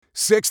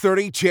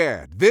6:30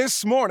 CHED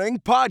This Morning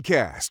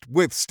podcast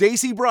with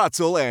Stacey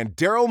Brotzel and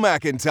Daryl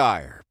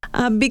McIntyre.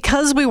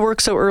 Because we work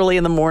so early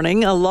in the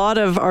morning, a lot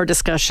of our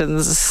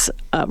discussions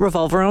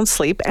revolve around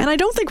sleep. And I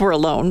don't think we're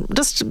alone,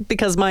 just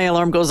because my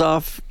alarm goes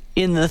off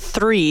in the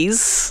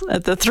threes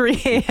at the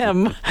 3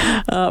 a.m.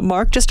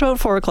 Mark, just about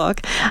 4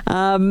 o'clock.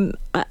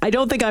 I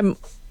don't think I'm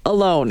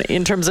alone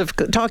in terms of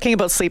talking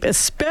about sleep,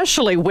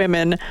 especially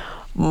women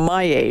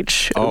my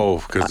age.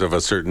 Oh, because of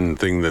a certain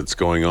thing that's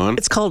going on?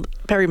 It's called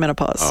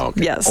perimenopause. Oh,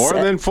 okay. Yes. Or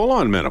then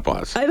full-on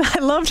menopause. I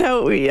loved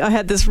how I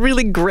had this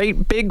really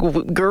great big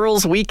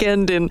girls'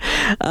 weekend in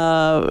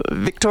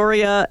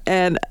Victoria,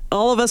 and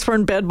all of us were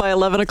in bed by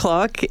 11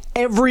 o'clock.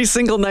 Every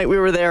single night we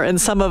were there, and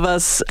some of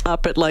us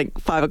up at like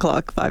 5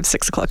 o'clock,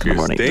 6 o'clock in the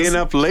morning. Staying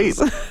up late.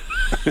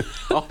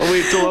 All the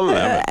way till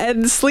 11.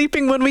 And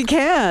sleeping when we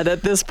can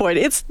at this point.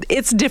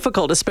 It's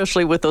difficult,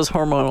 especially with those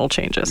hormonal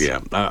changes. Yeah.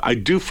 I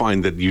do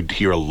find that you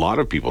hear a lot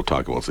of people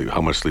talk about sleep.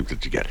 How much sleep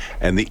did you get?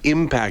 And the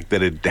impact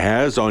that it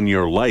has on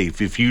your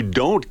life if you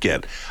don't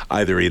get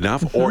either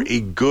enough or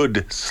a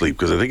good sleep.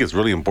 Because I think it's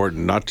really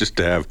important not just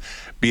to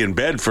be in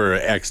bed for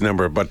X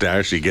number, but to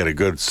actually get a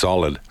good,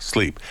 solid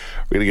sleep.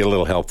 We're going to get a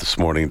little help this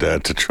morning to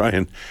try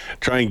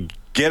and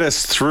get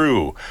us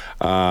through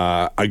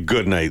a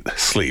good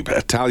night's sleep.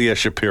 Talia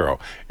Shapiro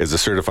is a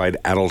certified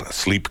adult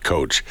sleep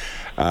coach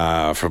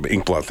from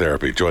Inkblot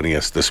Therapy, joining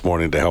us this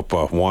morning to help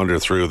wander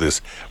through this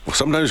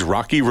sometimes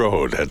rocky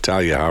road.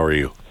 Talia, how are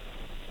you?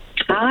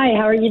 Hi,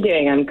 how are you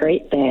doing? I'm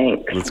great,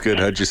 thanks. That's good.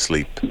 How'd you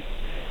sleep?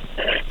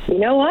 You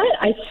know what?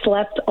 I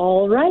slept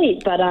all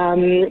right, but I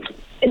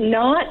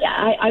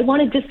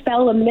want to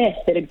dispel a myth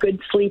that a good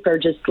sleeper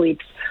just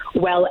sleeps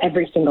well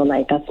every single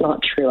night. That's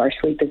not true. Our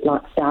sleep is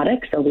not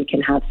static, so we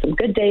can have some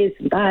good days,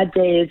 some bad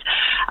days,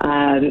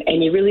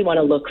 and you really want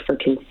to look for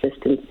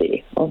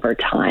consistency over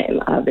time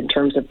in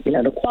terms of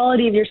the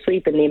quality of your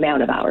sleep and the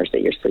amount of hours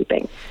that you're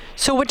sleeping.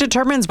 So what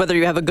determines whether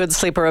you have a good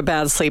sleep or a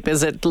bad sleep?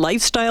 Is it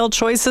lifestyle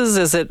choices?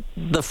 Is it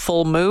the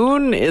full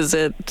moon? Is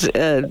it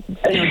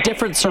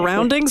different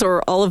surroundings,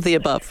 or all of the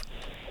above?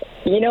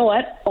 You know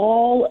what?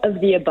 All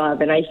of the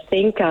above. And I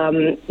think, a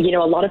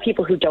lot of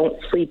people who don't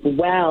sleep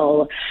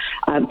well,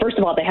 first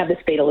of all, they have this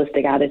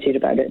fatalistic attitude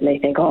about it. And they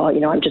think,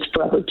 I'm just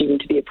forever doomed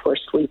to be a poor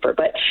sleeper.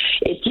 But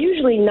it's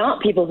usually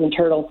not people's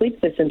internal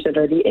sleep systems that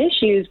are the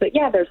issues. But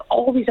yeah, there's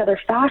all these other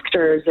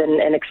factors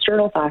and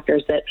external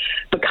factors that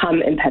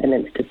become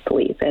impediments to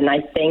sleep. And I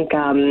think,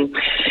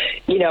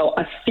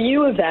 a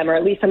few of them, or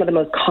at least some of the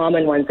most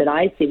common ones that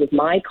I see with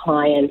my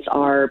clients,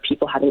 are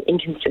people having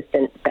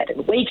inconsistent bed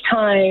and wake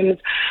times,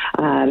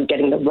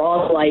 getting the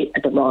wrong light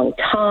at the wrong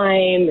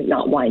time,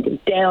 not winding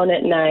down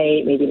at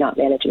night, maybe not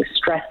managing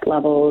stress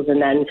levels.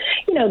 And then,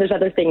 there's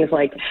other things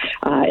like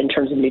in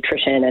terms of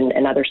nutrition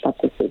and other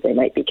substances they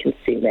might be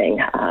consuming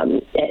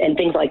and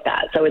things like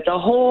that. So it's a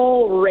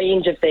whole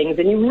range of things.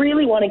 And you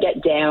really want to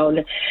get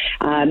down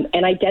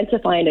and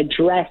identify and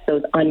address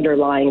those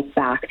underlying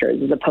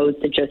factors as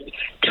opposed to just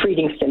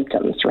treating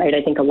symptoms, right?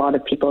 I think a lot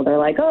of people, they're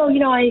like,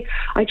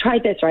 I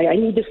tried this, right? I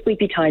need the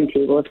sleepy time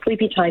tea. Well, if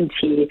sleepy time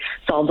tea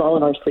solves all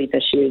of our sleep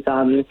issues,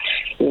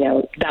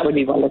 that would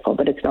be wonderful,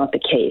 but it's not the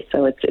case.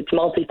 So it's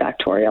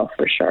multifactorial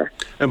for sure.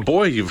 And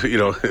boy,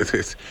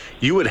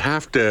 you would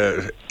have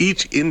to,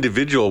 each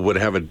individual would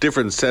have a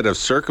different set of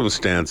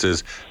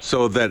circumstances,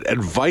 so that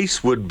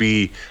advice would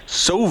be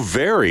so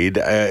varied.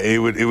 It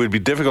would be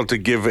difficult to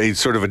give a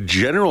sort of a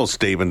general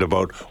statement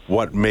about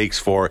what makes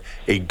for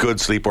a good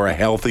sleep or a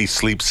healthy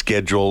sleep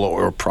schedule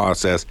or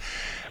process.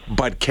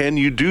 But can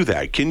you do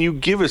that? Can you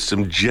give us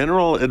some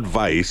general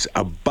advice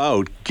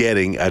about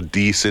getting a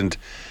decent,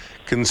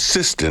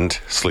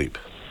 consistent sleep?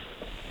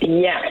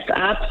 Yes,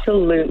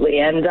 absolutely.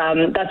 And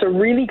that's a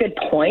really good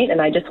point. And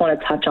I just want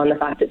to touch on the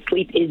fact that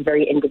sleep is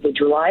very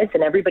individualized,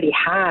 and everybody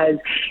has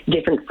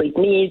different sleep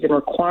needs and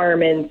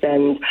requirements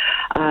and,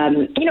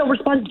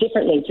 responds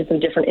differently to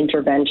some different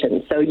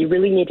interventions. So you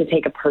really need to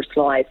take a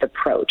personalized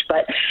approach.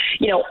 But,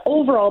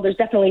 overall, there's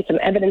definitely some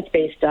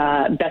evidence-based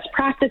best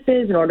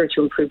practices in order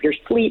to improve your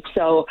sleep.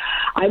 So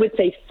I would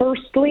say,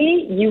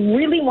 firstly, you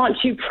really want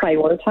to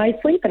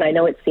prioritize sleep. And I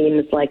know it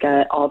seems like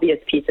an obvious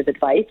piece of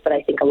advice, but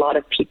I think a lot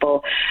of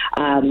people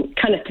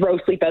kind of throw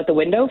sleep out the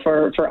window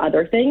for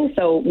other things.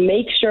 So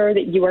make sure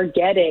that you are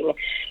getting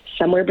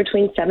somewhere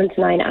between 7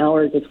 to 9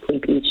 hours of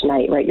sleep each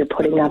night, right? You're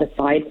putting that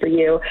aside for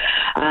you.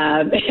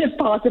 If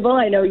possible,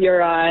 I know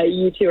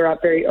you two are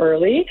up very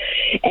early.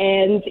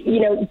 And,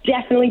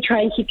 definitely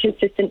try and keep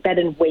consistent bed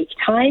and wake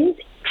times.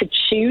 To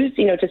choose,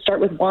 to start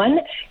with one,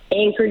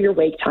 anchor your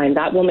wake time.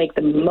 That will make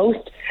the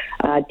most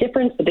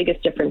difference, the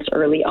biggest difference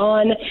early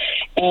on.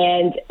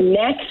 And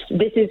next,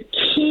 this is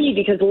key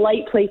because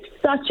light plays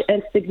such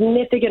a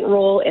significant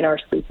role in our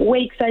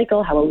sleep-wake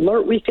cycle, how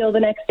alert we feel the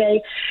next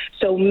day.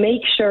 So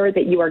make sure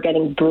that you are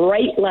getting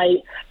bright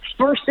light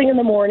first thing in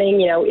the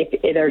morning.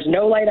 If there's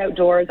no light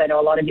outdoors, I know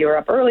a lot of you are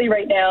up early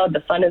right now.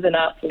 The sun isn't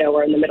up.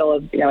 We're in the middle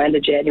of, end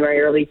of January,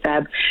 early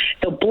Feb.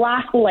 So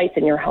blast the lights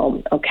in your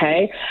home,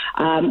 okay?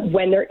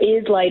 When there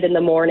is light in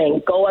the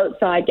morning, go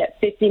outside, get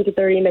 15 to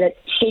 30 minutes,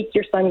 take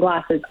your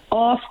sunglasses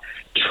off,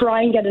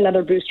 try and get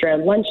another boost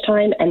around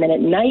lunchtime, and then at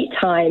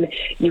nighttime,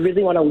 you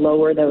really want to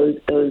lower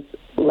those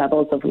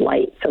levels of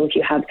light. So if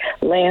you have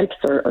lamps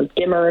or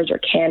dimmers or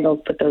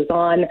candles, put those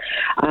on.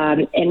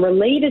 And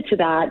related to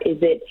that is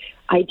that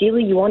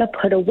ideally you want to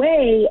put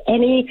away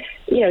any,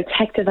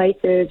 tech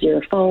devices,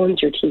 your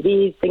phones, your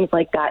TVs, things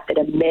like that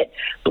emit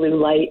blue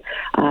light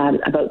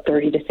about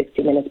 30 to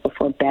 60 minutes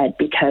before bed,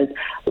 because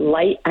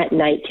light at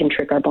night can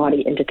trick our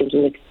body into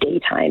thinking it's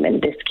daytime,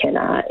 and this can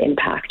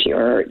impact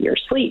your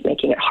sleep,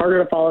 making it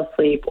harder to fall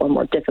asleep or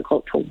more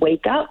difficult to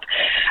wake up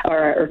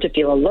or to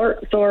feel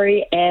alert,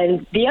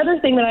 And the other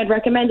thing that I'd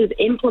recommend is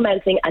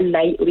implementing a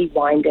nightly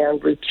wind down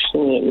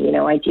routine,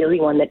 ideally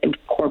one that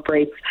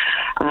incorporates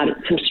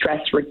some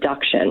stress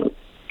reduction.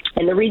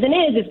 And the reason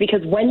is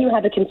because when you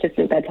have a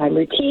consistent bedtime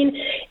routine,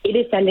 it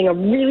is sending a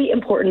really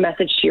important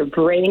message to your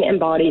brain and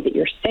body that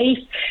you're safe,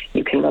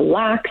 you can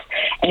relax.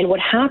 And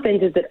what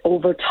happens is that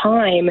over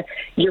time,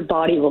 your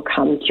body will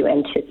come to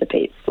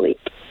anticipate sleep.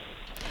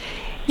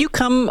 You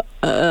come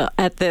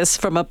at this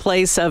from a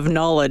place of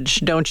knowledge,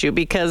 don't you?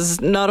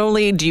 Because not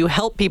only do you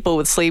help people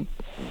with sleep,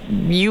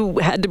 you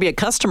had to be a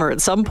customer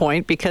at some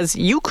point because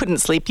you couldn't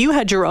sleep. You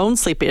had your own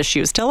sleep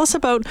issues. Tell us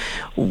about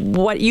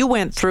what you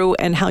went through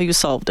and how you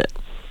solved it.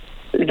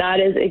 That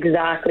is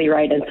exactly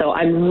right. And so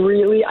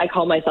I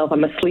call myself,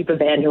 I'm a sleep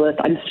evangelist.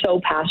 I'm so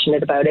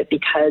passionate about it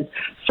because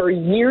for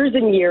years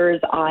and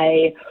years,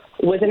 I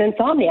was an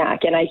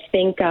insomniac. And I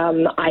think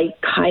I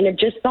kind of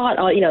just thought,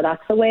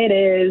 that's the way it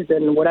is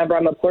and whatever.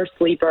 I'm a poor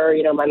sleeper.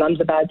 My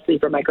mom's a bad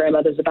sleeper. My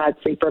grandmother's a bad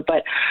sleeper.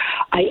 But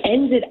I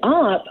ended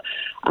up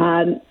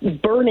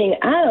burning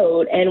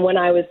out. And when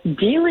I was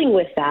dealing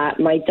with that,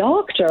 my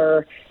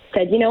doctor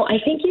said, I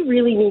think you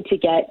really need to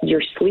get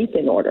your sleep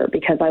in order,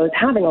 because I was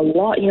having a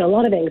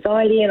lot of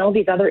anxiety and all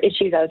these other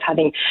issues. I was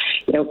having,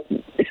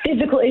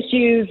 physical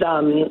issues.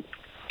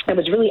 I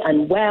was really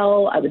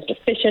unwell. I was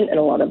deficient in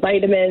a lot of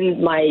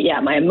vitamins.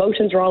 My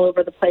emotions were all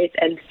over the place.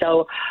 And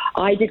so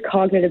I did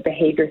cognitive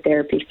behavior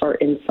therapy for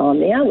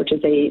insomnia, which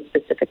is a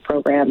specific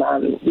program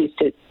used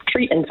to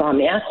treat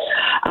insomnia.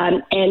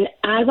 And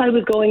as I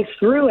was going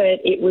through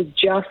it, it was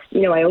just,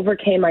 I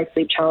overcame my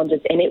sleep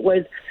challenges, and it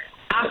was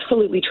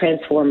absolutely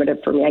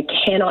transformative for me. I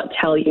cannot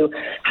tell you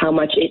how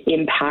much it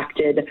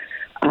impacted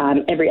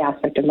every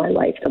aspect of my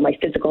life. So my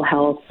physical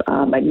health,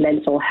 my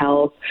mental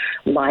health,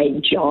 my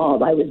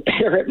job. I was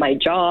better at my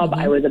job.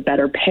 I was a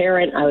better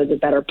parent. I was a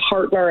better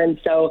partner. And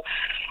so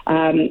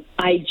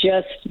I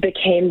just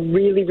became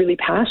really, really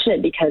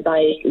passionate because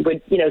I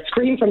would,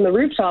 scream from the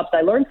rooftops.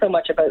 I learned so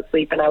much about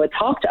sleep, and I would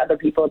talk to other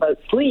people about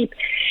sleep.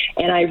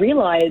 And I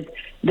realized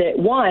that,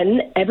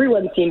 one,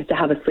 everyone seems to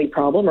have a sleep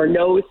problem or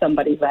knows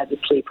somebody who has a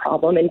sleep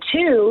problem. And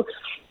two,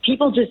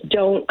 people just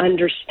don't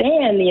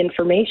understand the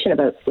information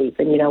about sleep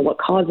and, what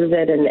causes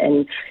it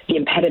and the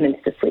impediments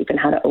to sleep and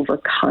how to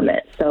overcome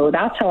it. So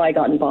that's how I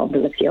got involved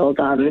in the field.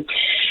 And,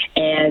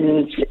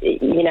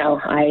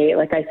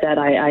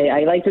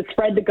 I like to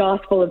spread the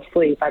gospel of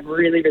sleep. I'm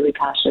really, really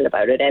passionate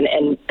about it.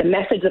 And the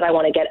message that I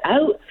want to get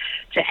out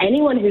to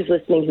anyone who's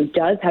listening who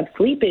does have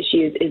sleep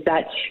issues is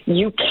that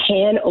you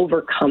can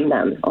overcome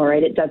them, all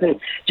right? It doesn't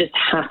just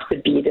have to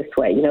be this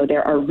way.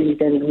 There are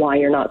reasons why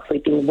you're not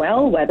sleeping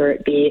well, whether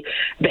it be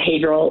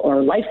behavioral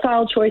or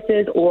lifestyle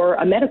choices or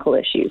a medical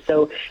issue.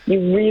 So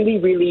you really,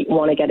 really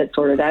want to get it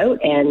sorted out,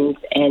 and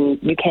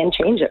you can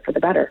change it for the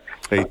better.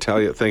 Hey,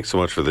 Talia, thanks so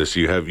much for this.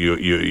 You have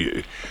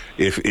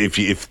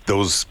if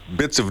those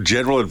bits of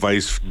general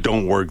advice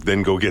don't work,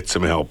 then go get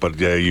some help. But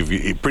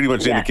you've pretty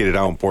much indicated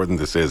how important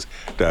this is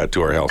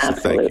to our health.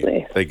 Absolutely. So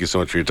thank you. Thank you so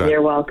much for your time.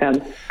 You're welcome.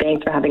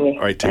 Thanks for having me.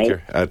 All right, take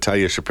care.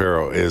 Talia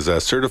Shapiro is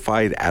a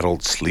certified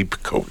adult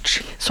sleep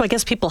coach. So I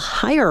guess people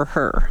hire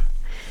her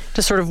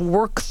to sort of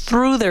work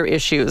through their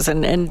issues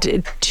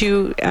and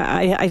to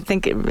I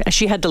think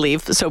she had to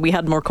leave, so we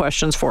had more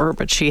questions for her,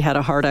 but she had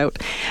a heart out.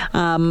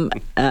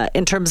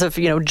 In terms of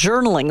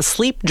journaling,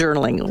 sleep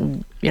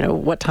journaling,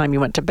 what time you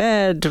went to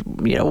bed,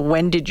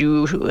 when did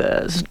you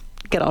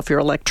get off your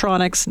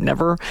electronics?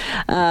 Never.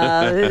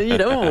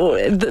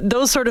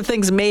 Those sort of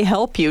things may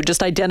help you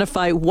just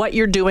identify what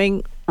you're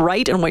doing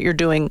right and what you're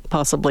doing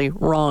possibly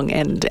wrong,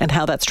 and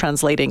how that's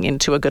translating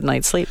into a good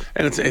night's sleep.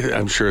 And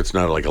I'm sure it's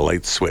not like a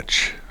light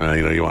switch.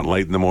 You want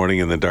light in the morning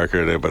and then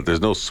darker, but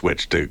there's no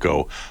switch to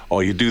go,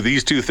 you do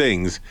these two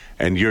things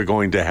and you're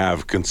going to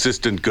have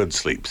consistent good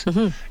sleeps.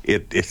 Mm-hmm.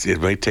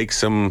 It might take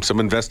some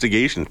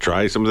investigation.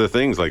 Try some of the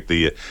things like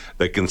the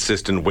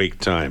consistent wake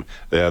time,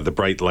 the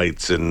bright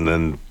lights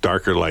and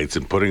darker lights,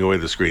 and putting away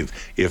the screens.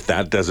 If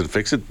that doesn't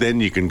fix it, then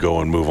you can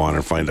go and move on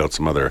and find out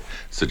some other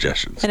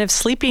suggestions. And if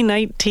sleepy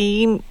night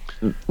tea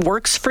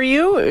works for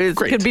you, it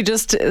could be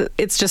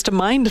it's just a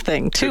mind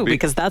thing too,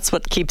 because that's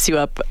what keeps you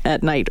up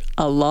at night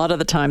a lot of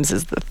the times,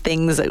 is the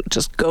things that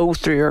just go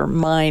through your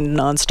mind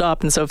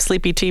nonstop. And so if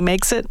sleepy tea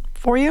makes it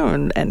for you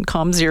and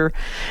calms your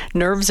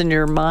nerves and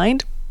your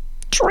mind,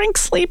 drink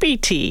sleepy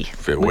tea.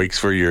 If it wakes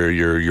for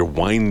your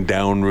wind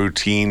down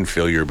routine,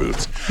 fill your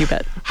boots. You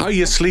bet. How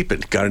you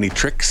sleeping? Got any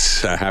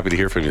tricks? Happy to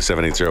hear from you.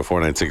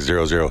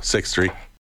 780-496-0063.